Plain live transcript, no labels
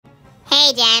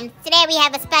Hey, Jem. Today we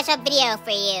have a special video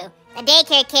for you. The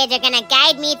daycare kids are gonna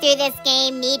guide me through this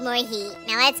game, Need More Heat.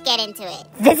 Now let's get into it.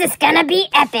 This is gonna be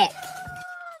epic.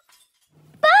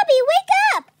 Bobby, wake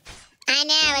up! I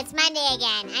know, it's Monday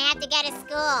again. I have to go to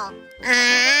school.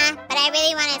 But I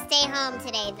really want to stay home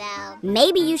today, though.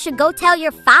 Maybe you should go tell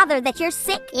your father that you're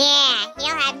sick. Yeah,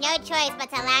 he'll have no choice but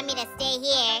to allow me to stay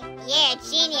here. You're a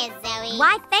genius, Zoe.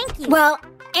 Why, thank you. Well,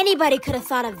 anybody could have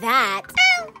thought of that.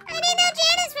 Oh, I didn't know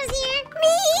Janice was here. Me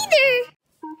either.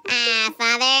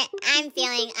 Father, I'm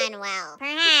feeling unwell.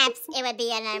 Perhaps it would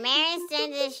be an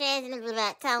American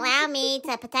to allow me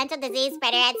to potential disease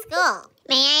spreader at school.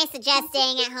 May I suggest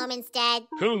staying at home instead?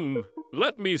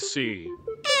 Let me see.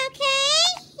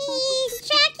 Okay, he's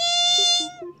checking.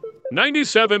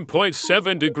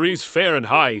 97.7 degrees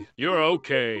Fahrenheit. You're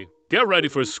okay. Get ready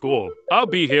for school. I'll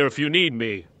be here if you need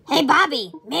me. Hey,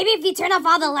 Bobby, maybe if you turn off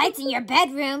all the lights in your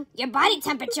bedroom, your body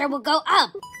temperature will go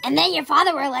up, and then your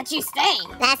father will let you stay.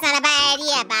 That's not a bad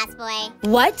idea, boss boy.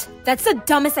 What? That's the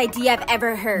dumbest idea I've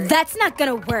ever heard. That's not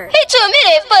gonna work. Hate to admit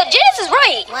it, but Janice is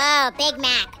right. Whoa, Big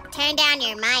Mac, turn down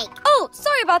your mic. Oh,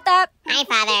 sorry about that. Hi,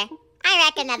 Father. I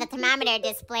reckon that the thermometer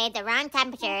displayed the wrong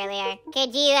temperature earlier.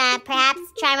 Could you, perhaps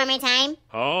try one more time?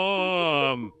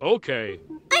 Okay.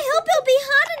 I hope it'll be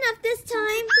hot enough this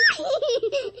time.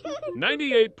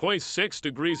 98.6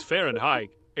 degrees Fahrenheit.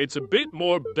 It's a bit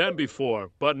more than before,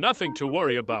 but nothing to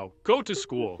worry about. Go to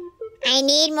school. I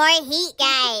need more heat,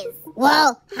 guys.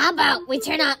 Well, how about we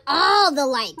turn on all the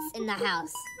lights in the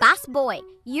house? Boss boy,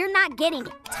 you're not getting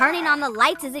it. Turning on the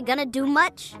lights isn't gonna do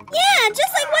much. Yeah,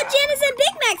 just like what Janice and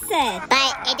Big Mac said.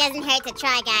 But it doesn't hurt to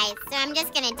try, guys, so I'm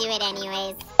just gonna do it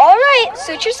anyways. All right,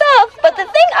 suit yourself. But the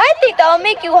thing I think that'll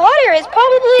make you hotter is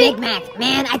probably... Big Mac,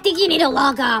 man, I think you need to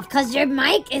log off, because your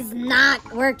mic is not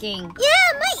working.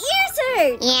 Yeah, my ears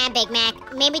hurt. Yeah, Big Mac,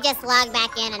 maybe just log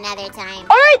back in another time.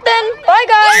 All right then, bye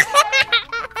guys.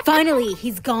 Finally,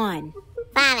 he's gone.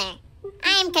 Father,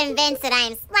 I'm convinced that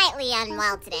I'm slightly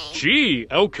unwell today. Gee,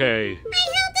 okay. I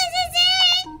hope this is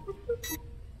it!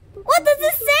 What does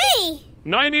it say?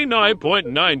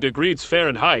 99.9 degrees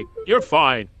Fahrenheit. You're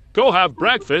fine. Go have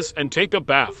breakfast and take a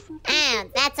bath. Oh,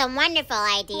 that's a wonderful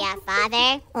idea,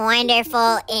 Father.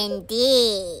 Wonderful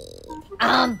indeed.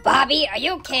 Bobby, are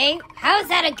you okay? How is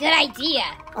that a good idea?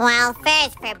 Well,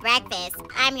 first for breakfast,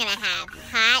 I'm gonna have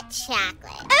hot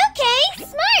chocolate. Okay,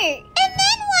 smart. And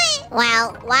then what?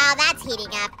 Well, while that's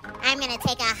heating up, I'm gonna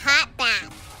take a hot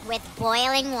bath with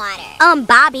boiling water.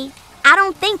 Bobby, I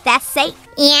don't think that's safe.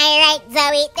 Yeah, you're right,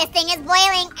 Zoe. This thing is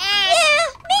boiling. Yeah,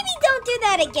 maybe don't do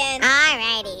that again.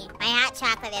 Alrighty. My hot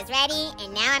chocolate is ready,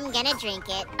 and now I'm gonna drink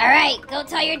it. All right, go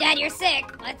tell your dad you're sick.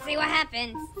 Let's see what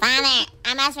happens. Father,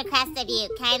 I must request of you,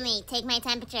 kindly take my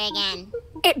temperature again.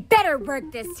 It better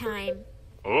work this time.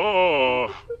 Oh,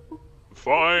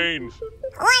 fine.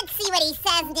 Let's see what he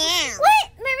says now.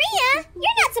 What? Maria?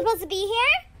 You're not supposed to be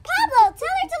here. Pablo,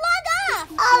 tell her to log off.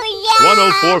 Oh, yeah.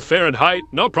 104 Fahrenheit.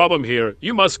 No problem here.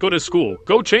 You must go to school.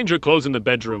 Go change your clothes in the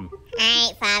bedroom.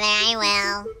 Alright, Father, I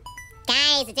will.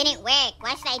 Guys, it didn't work.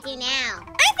 What should I do now?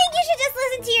 I think you should just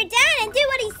listen to your dad and do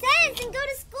what he says and go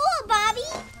to school, Bobby.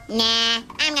 Nah,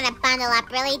 I'm gonna bundle up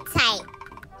really tight.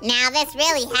 Now this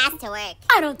really has to work.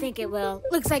 I don't think it will.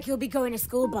 Looks like you'll be going to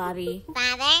school, Bobby.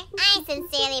 Father, I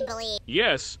sincerely believe.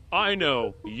 Yes, I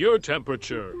know. Your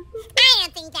temperature. I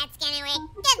don't think that's gonna work.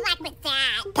 Good luck with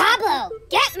that. Pablo,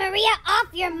 get Maria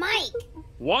off your mic.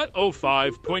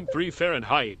 105.3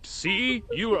 Fahrenheit. See?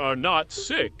 You are not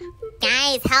sick.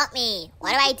 Guys, help me.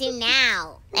 What do I do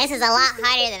now? This is a lot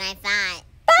harder than I thought.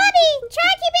 Bobby,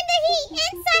 try keeping the heat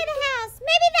inside the house.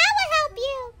 Maybe that will help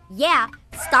you. Yeah,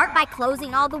 start by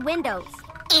closing all the windows.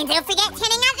 And don't forget turning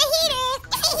on the heater.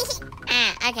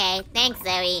 Okay. Thanks,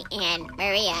 Zoe. And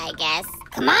Maria, I guess.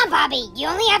 Come on, Bobby, you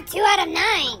only have 2 out of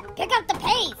 9. Pick up the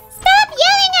pace. Stop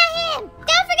yelling at him.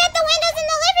 Don't forget the windows in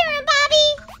the living room, Bobby.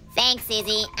 Thanks,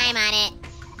 Susie. I'm on it.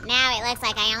 Now it looks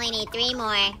like I only need 3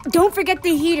 more. Don't forget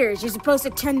the heaters. You're supposed to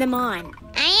turn them on.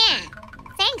 Oh, yeah.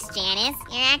 Thanks, Janice.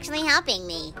 You're actually helping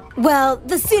me. Well,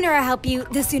 the sooner I help you,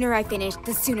 the sooner I finish,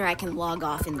 the sooner I can log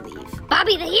off and leave.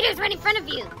 Bobby, the heater's right in front of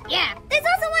you. Yeah. There's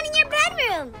also one in your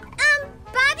bedroom.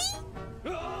 Bobby?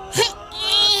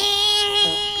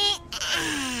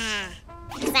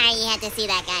 Sorry you had to see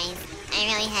that, guys. I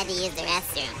really had to use the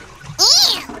restroom.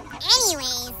 Ew!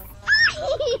 Anyways.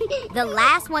 The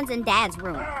last one's in Dad's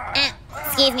room.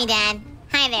 Excuse me, Dad.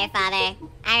 Hi there, Father.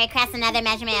 I request another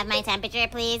measurement of my temperature,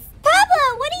 please.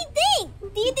 Pablo, what do you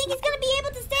think? Do you think he's going to be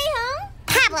able to stay home?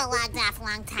 Pablo logged off a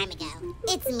long time ago.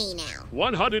 It's me now.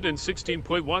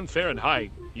 116.1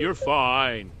 Fahrenheit. You're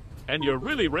fine. and you're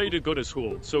really ready to go to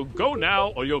school. So go now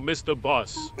or you'll miss the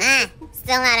bus.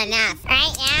 Still not enough.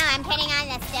 Right now, I'm turning on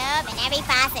the stove and every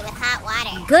faucet with hot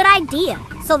water. Good idea.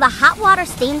 So the hot water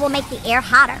steam will make the air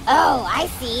hotter. Oh, I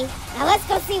see. Now let's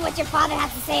go see what your father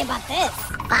has to say about this.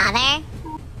 Father?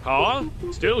 Huh?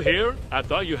 Still here? I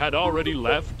thought you had already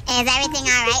left. Is everything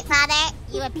all right, Father?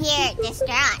 You appear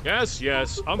distraught. Yes,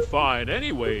 I'm fine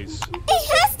anyways. It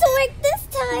has to work this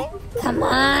time. Come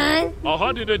on.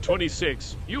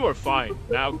 126. You are fine.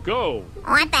 Now go.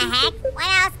 What the heck?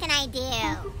 What else can I do?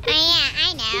 Oh yeah,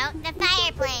 I know. The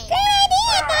fireplace. Good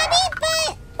idea, Bobby,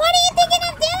 but what are you thinking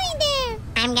of doing there?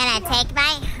 I'm gonna take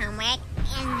my homework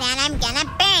and then I'm gonna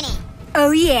burn it.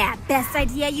 Oh yeah, best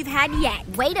idea you've had yet.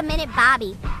 Wait a minute,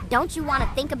 Bobby. Don't you want to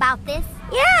think about this?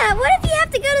 Yeah, what if you have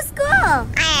to go to school?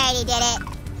 I already did it.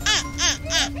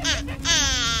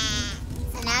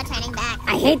 So no turning back.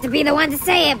 I hate to be the one to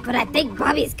say it, but I think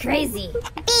Bobby's crazy.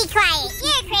 Be quiet,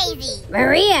 you're crazy.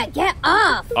 Maria, get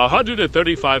off.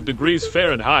 135 degrees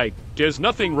Fahrenheit. There's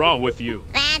nothing wrong with you.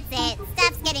 That's it.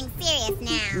 Stuff's getting serious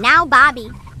now. Now,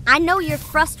 Bobby, I know you're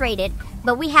frustrated,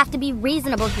 but we have to be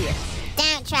reasonable here.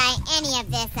 Don't try any of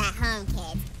this at home,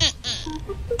 kids.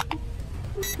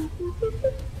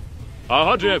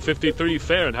 153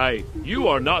 Fahrenheit. You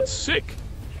are not sick.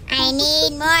 I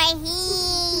need more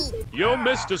heat. You'll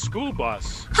miss the school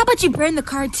bus. How about you burn the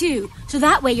car too, so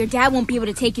that way your dad won't be able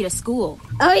to take you to school.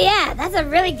 Oh yeah, that's a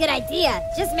really good idea.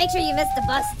 Just make sure you miss the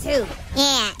bus too.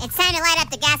 Yeah, it's time to light up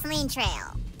the gasoline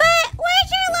trail. But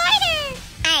where's your lighter?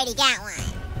 I already got one.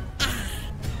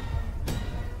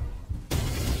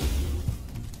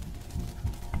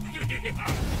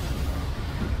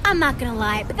 I'm not gonna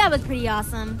lie, but that was pretty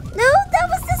awesome. No, that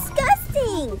was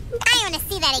disgusting. I want to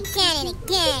see that again and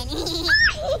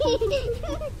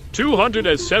again.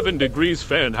 207 degrees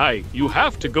Fahrenheit. You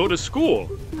have to go to school.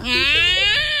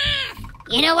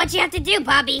 You know what you have to do,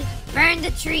 Bobby? Burn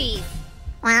the trees.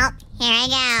 Well, here I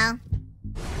go.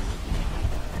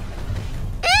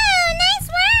 Oh, nice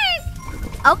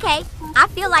work. Okay, I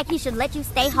feel like he should let you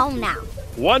stay home now.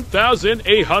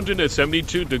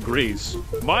 1,872 degrees.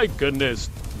 My goodness,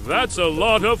 that's a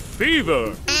lot of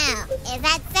fever. Oh, is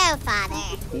that so,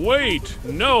 Father? Wait,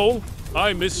 no,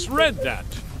 I misread that.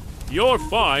 You're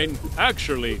fine,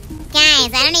 actually.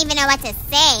 Guys, I don't even know what to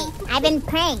say. I've been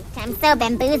pranked. I'm so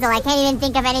bamboozled, I can't even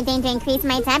think of anything to increase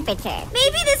my temperature.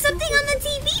 Maybe there's something on the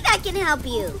TV that can help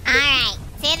you. Alright,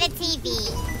 to the TV.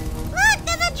 Look,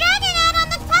 there's a dragon ad on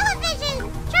the television.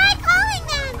 Try calling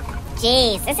them.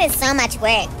 Jeez, this is so much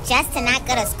work. Just to not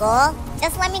go to school?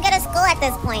 Just let me go to school at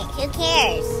this point. Who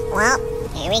cares? Well,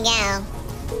 here we go.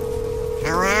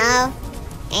 Hello?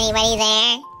 Anybody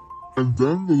there? And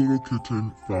then the little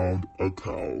kitten found a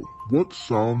cow. What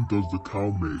sound does the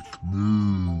cow make?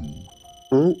 Moo.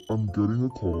 Oh, I'm getting a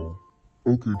call.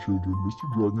 Okay, children, Mr.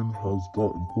 Dragon has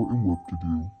got important work to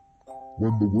do.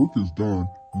 When the work is done,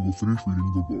 we will finish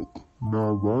reading the book.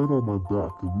 Now ride on my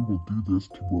back and we will do this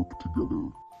to work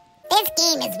together. This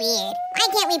game is weird. Why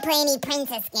can't we play any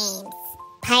princess games?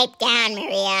 Pipe down,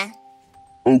 Maria.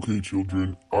 Okay,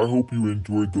 children, I hope you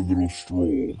enjoyed the little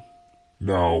stroll.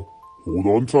 Now, hold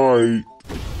on tight.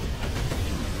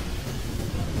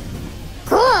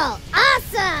 Cool.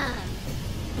 Awesome.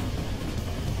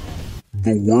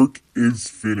 The work is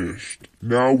finished.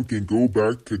 Now we can go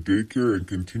back to daycare and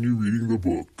continue reading the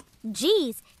book.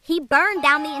 Geez, he burned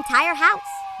down the entire house.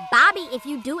 Bobby, if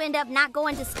you do end up not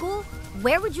going to school,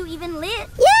 where would you even live?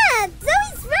 Yeah,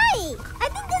 Zoe's right. I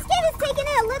think this kid is taking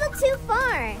it a little too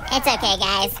far. It's okay,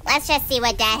 guys. Let's just see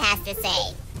what Dad has to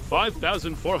say.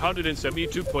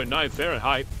 5,472.9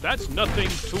 Fahrenheit. That's nothing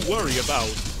to worry about.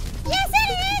 Yes,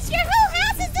 it is. Your whole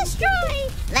house is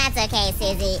destroyed. That's okay,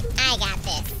 Susie. I got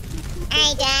this.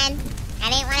 Alright, Dad. I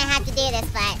didn't want to have to do this,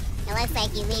 but it looks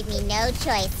like you leave me no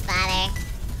choice, Father.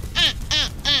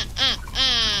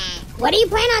 What do you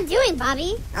plan on doing,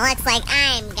 Bobby? It looks like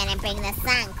I'm gonna bring the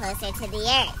sun closer to the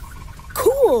earth.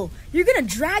 Cool! You're gonna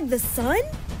drag the sun?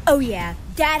 Oh yeah,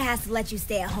 Dad has to let you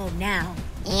stay at home now.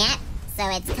 Yep, so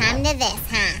it's come to this,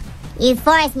 huh? You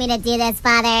forced me to do this,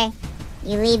 Father.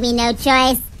 You leave me no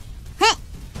choice. Huh.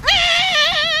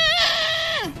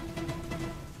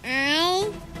 I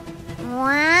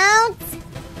won't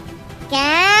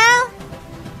go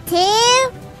to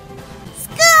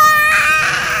school!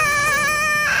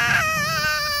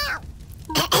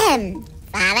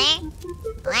 Father,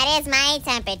 what is my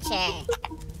temperature?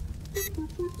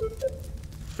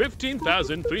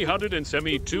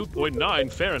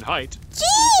 15,372.9 Fahrenheit.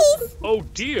 Jeez! Oh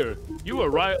dear, you were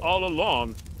right all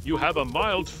along. You have a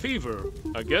mild fever.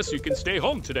 I guess you can stay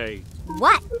home today.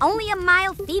 What? Only a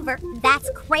mild fever? That's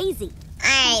crazy.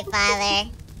 Alright, Father.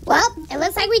 Well, it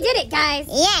looks like we did it, guys.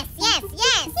 Yes.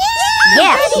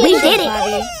 Yeah, we did it.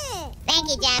 Thank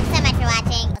you, Gem, so much for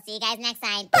watching. We'll see you guys next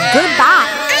time. Goodbye.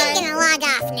 I'm gonna log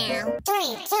off now.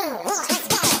 3, 2, 1, let's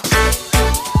go.